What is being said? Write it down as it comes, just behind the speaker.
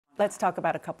let's talk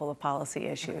about a couple of policy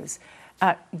issues.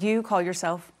 You call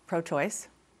yourself pro-choice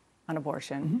on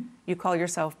abortion. Mm-hmm. You call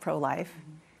yourself pro-life.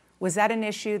 Mm-hmm. Was that an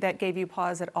issue that gave you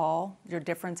pause at all, your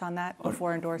difference on that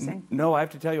before endorsing? No, I have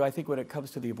to tell you, I think when it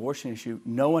comes to the abortion issue,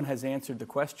 no one has answered the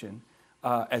question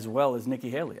as well as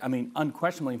Nikki Haley. I mean,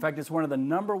 unquestionably. In fact, it's one of the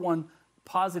 #1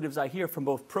 positives I hear from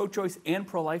both pro-choice and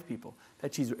pro-life people,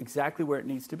 that she's exactly where it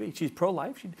needs to be. She's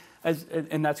pro-life,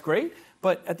 and that's great.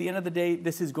 But at the end of the day,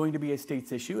 this is going to be a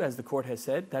state's issue, as the court has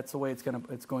said. That's the way it's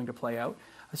going to play out.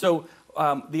 So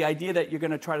the idea that you're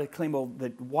going to try to claim, well,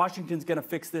 that Washington's going to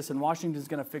fix this and Washington's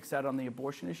going to fix that on the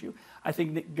abortion issue, I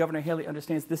think that Governor Haley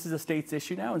understands this is a state's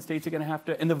issue now, and states are going to have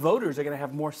to, and the voters are going to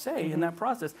have more say in that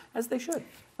process, as they should.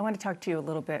 I want to talk to you a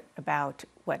little bit about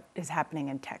what is happening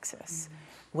in Texas.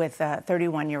 With a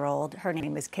 31-year-old. Her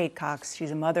name is Kate Cox.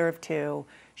 She's a mother of 2.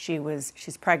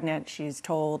 She's pregnant. She's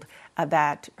told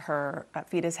that her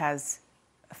fetus has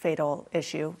a fatal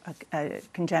issue, a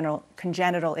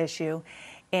congenital issue,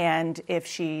 and if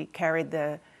she carried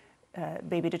the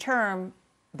baby to term,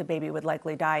 the baby would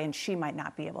likely die, and she might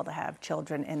not be able to have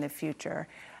children in the future,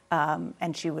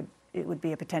 and it would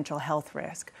be a potential health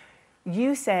risk.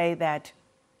 You say that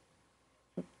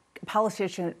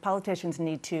politicians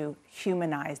need to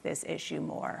humanize this issue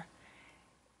more.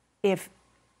 If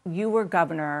you were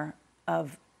governor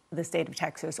of the state of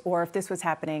Texas, or if this was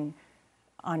happening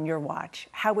on your watch,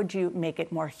 how would you make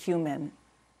it more human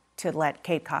to let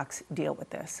Kate Cox deal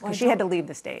with this? Because she had to leave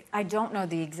the state. I don't know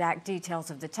the exact details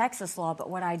of the Texas law,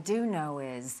 but what I do know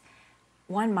is,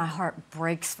 one, my heart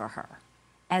breaks for her.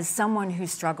 As someone who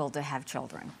struggled to have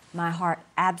children, my heart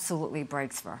absolutely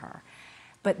breaks for her.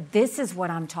 But this is what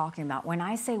I'm talking about. When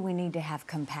I say we need to have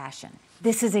compassion,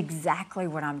 this is exactly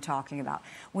what I'm talking about.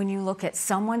 When you look at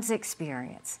someone's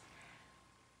experience,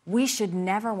 we should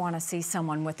never want to see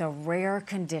someone with a rare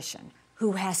condition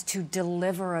who has to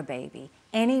deliver a baby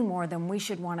any more than we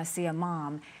should want to see a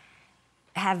mom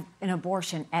have an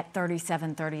abortion at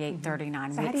 37, 38,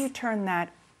 39 So weeks. how do you turn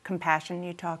that compassion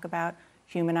you talk about,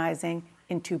 humanizing,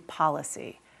 into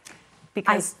policy?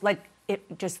 Because,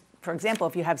 for example,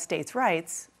 if you have states'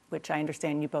 rights, which I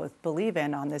understand you both believe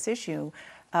in on this issue,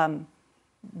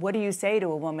 what do you say to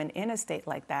a woman in a state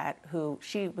like that who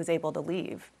she was able to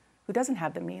leave, who doesn't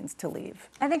have the means to leave?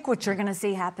 I think what you're going to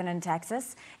see happen in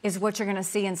Texas is what you're going to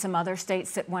see in some other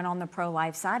states that went on the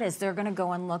pro-life side, is they're going to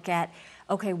go and look at,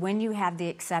 okay, when you have the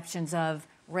exceptions of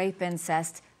rape,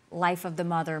 incest, life of the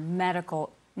mother,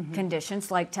 medical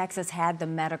conditions, like Texas had the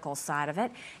medical side of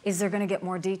it, is they're going to get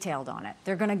more detailed on it.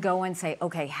 They're going to go and say,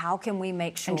 okay, how can we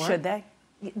make sure? And should they?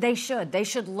 They should. They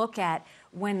should look at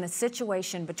when the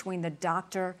situation between the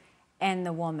doctor and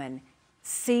the woman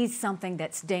sees something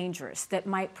that's dangerous, that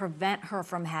might prevent her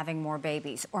from having more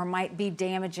babies or might be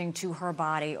damaging to her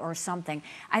body or something.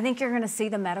 I think you're going to see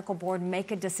the medical board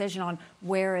make a decision on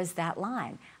where is that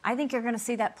line. I think you're going to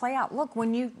see that play out. Look,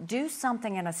 when you do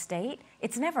something in a state,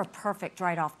 it's never perfect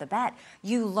right off the bat.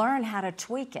 You learn how to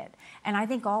tweak it. And I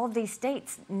think all of these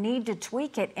states need to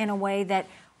tweak it in a way that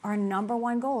our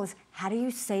 #1 goal is, how do you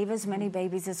save as many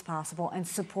babies as possible and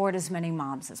support as many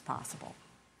moms as possible?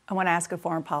 I want to ask a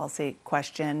foreign policy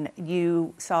question.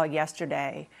 You saw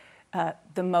yesterday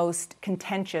the most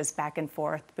contentious back and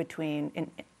forth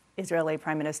between Israeli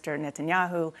Prime Minister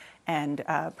Netanyahu and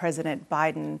President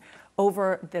Biden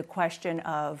over the question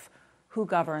of who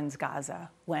governs Gaza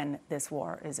when this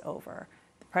war is over.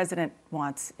 The president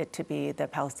wants it to be the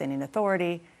Palestinian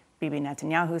Authority. Bibi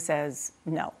Netanyahu says,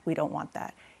 no, we don't want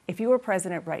that. If you were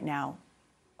president right now,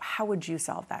 how would you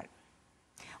solve that?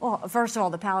 Well, first of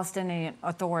all, the Palestinian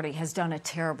Authority has done a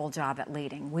terrible job at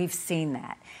leading. We've seen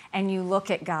that. And you look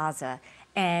at Gaza,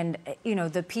 and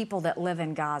the people that live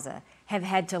in Gaza have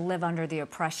had to live under the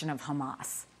oppression of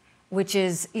Hamas, which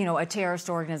is a terrorist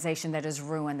organization that has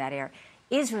ruined that area.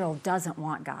 Israel doesn't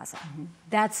want Gaza.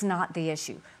 That's not the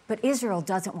issue. But Israel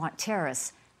doesn't want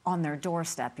terrorists on their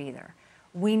doorstep either.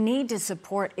 We need to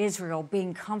support Israel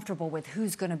being comfortable with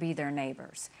who's going to be their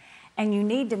neighbors. And you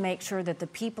need to make sure that the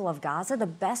people of Gaza, the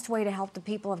best way to help the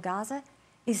people of Gaza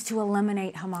is to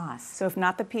eliminate Hamas. So if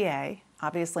not the PA,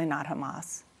 obviously not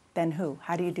Hamas, then who?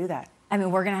 How do you do that? I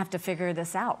mean, we're going to have to figure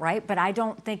this out, right? But I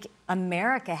don't think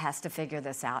America has to figure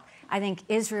this out. I think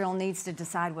Israel needs to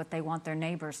decide what they want their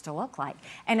neighbors to look like.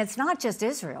 And it's not just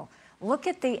Israel. Look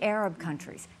at the Arab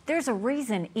countries. There's a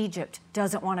reason Egypt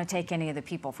doesn't want to take any of the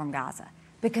people from Gaza,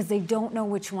 because they don't know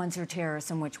which ones are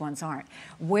terrorists and which ones aren't.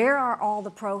 Where are all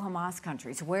the pro-Hamas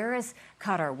countries? Where is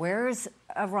Qatar? Where is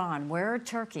Iran? Where are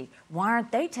Turkey? Why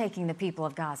aren't they taking the people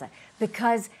of Gaza?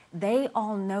 Because they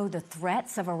all know the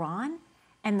threats of Iran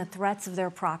and the threats of their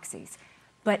proxies.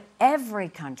 But every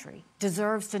country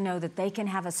deserves to know that they can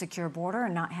have a secure border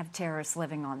and not have terrorists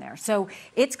living on there. So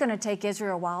it's going to take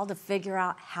Israel a while to figure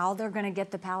out how they're going to get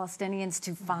the Palestinians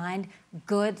to find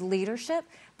good leadership.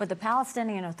 But the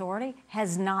Palestinian Authority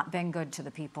has not been good to the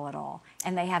people at all,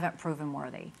 and they haven't proven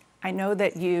worthy. I know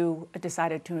that you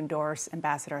decided to endorse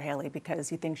Ambassador Haley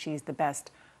because you think she's the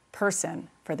best person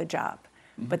for the job.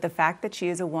 But the fact that she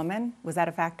is a woman, was that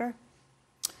a factor?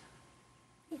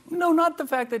 No, not the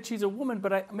fact that she's a woman,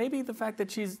 but maybe the fact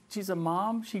that she's a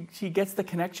mom. She gets the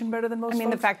connection better than most. I mean,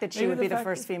 folks. the fact that she Maybe would be the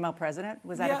first female president,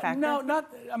 was that a factor? No,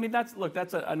 not. I mean, that's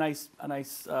a nice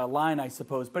line, I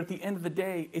suppose. But at the end of the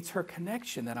day, it's her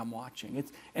connection that I'm watching.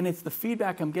 It's the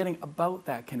feedback I'm getting about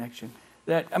that connection.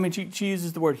 That, I mean, she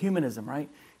uses the word humanism, right?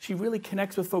 She really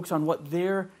connects with folks on what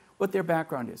their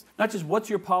background is. Not just what's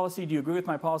your policy. Do you agree with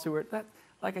my policy?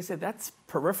 Like I said, that's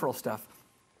peripheral stuff.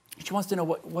 She wants to know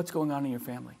what's going on in your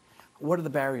family. What are the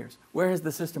barriers? Where has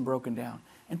the system broken down?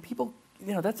 And people,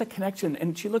 that's a connection.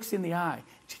 And she looks in the eye.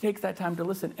 She takes that time to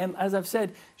listen. And as I've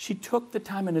said, she took the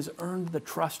time and has earned the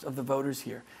trust of the voters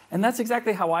here. And that's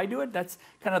exactly how I do it. That's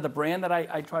kind of the brand that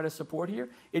I try to support here.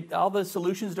 All the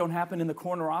solutions don't happen in the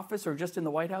corner office or just in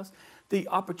the White House. The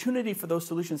opportunity for those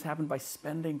solutions happen by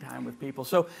spending time with people.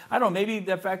 So I don't know, maybe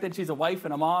the fact that she's a wife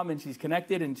and a mom and she's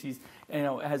connected and she's,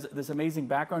 has this amazing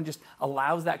background just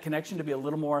allows that connection to be a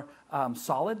little more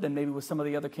solid than maybe with some of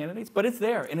the other candidates. But it's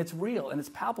there and it's real and it's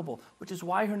palpable, which is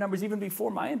why her numbers, even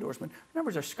before my endorsement, her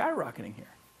numbers are skyrocketing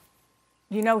here.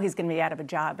 You know he's going to be out of a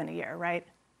job in a year, right?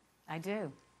 I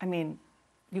do. I mean,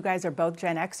 you guys are both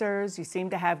Gen Xers. You seem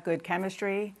to have good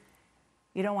chemistry.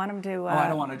 You don't want him to... I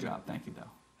don't want a job. Thank you,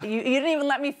 though. You didn't even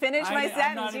let me finish my sentence.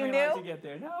 I'm not you even knew? allowed to get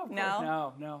there. No, of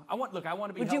course, no. I want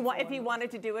to be. Would you want, if he wanted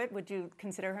to do it? Would you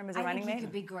consider him as a running mate? I think he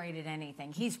could be great at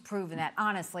anything. He's proven that.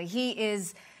 Honestly, he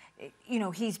is.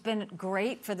 He's been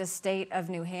great for the state of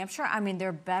New Hampshire. I mean,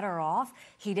 they're better off.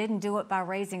 He didn't do it by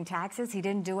raising taxes. He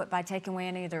didn't do it by taking away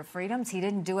any of their freedoms. He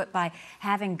didn't do it by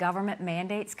having government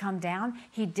mandates come down.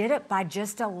 He did it by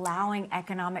just allowing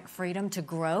economic freedom to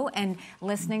grow and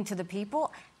listening to the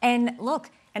people. And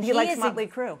look, and he likes Motley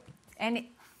Crue. And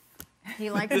he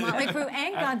likes Motley Crue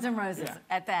and Guns N' Roses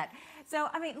at that. So,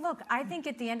 I mean, look, I think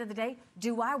at the end of the day,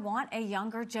 do I want a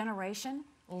younger generation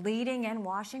leading in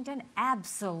Washington?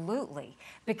 Absolutely.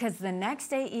 Because the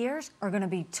next 8 years are going to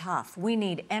be tough. We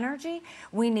need energy.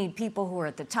 We need people who are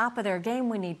at the top of their game.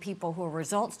 We need people who are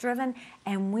results driven.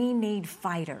 And we need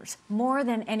fighters. More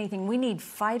than anything, we need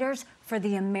fighters for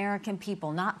the American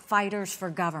people, not fighters for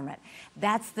government.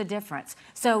 That's the difference.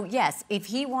 So yes, if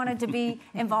he wanted to be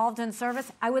involved in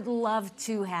service, I would love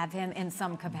to have him in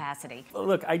some capacity.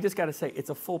 Look, I just got to say, it's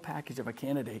a full package of a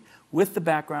candidate with the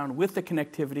background, with the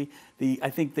connectivity, I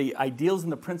think the ideals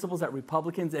and the principles that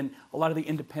Republicans and a lot of the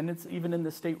independents even in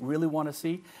the state really want to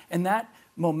see. And that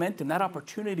momentum, that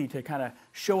opportunity to kind of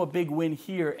show a big win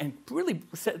here and really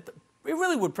it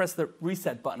really would press the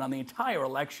reset button on the entire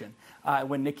election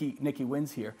when Nikki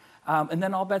wins here. And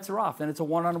then all bets are off. Then it's a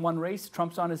one-on-one race.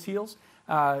 Trump's on his heels.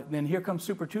 Then here comes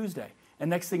Super Tuesday. And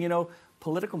next thing you know,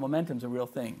 political momentum's a real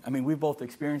thing. I mean, we've both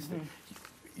experienced it.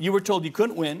 You were told you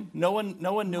couldn't win. No one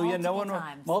knew you.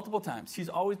 Multiple times. She's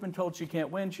always been told she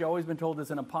can't win. She's always been told it's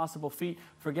an impossible feat.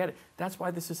 Forget it. That's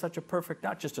why this is such a perfect,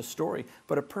 not just a story,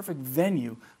 but a perfect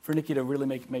venue for Nikki to really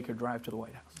make her drive to the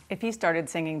White House. If he started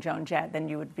singing Joan Jett, then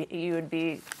you would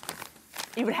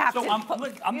have so to.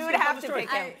 I'm you would have to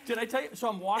pick him. Did I tell you? So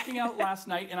I'm walking out last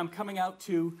night, and I'm coming out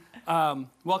to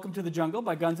 "Welcome to the Jungle"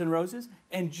 by Guns N' Roses.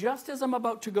 And just as I'm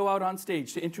about to go out on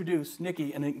stage to introduce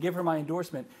Nikki and give her my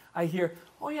endorsement, I hear,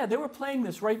 "Oh yeah, they were playing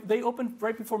this right. They opened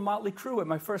right before Motley Crue at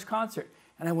my first concert."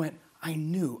 And I went, "I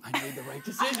knew I made the right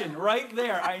decision right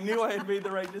there. I knew I had made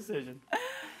the right decision."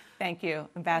 Thank you,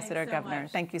 Ambassador Thanks so Governor.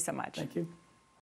 much. Thank you so much. Thank you.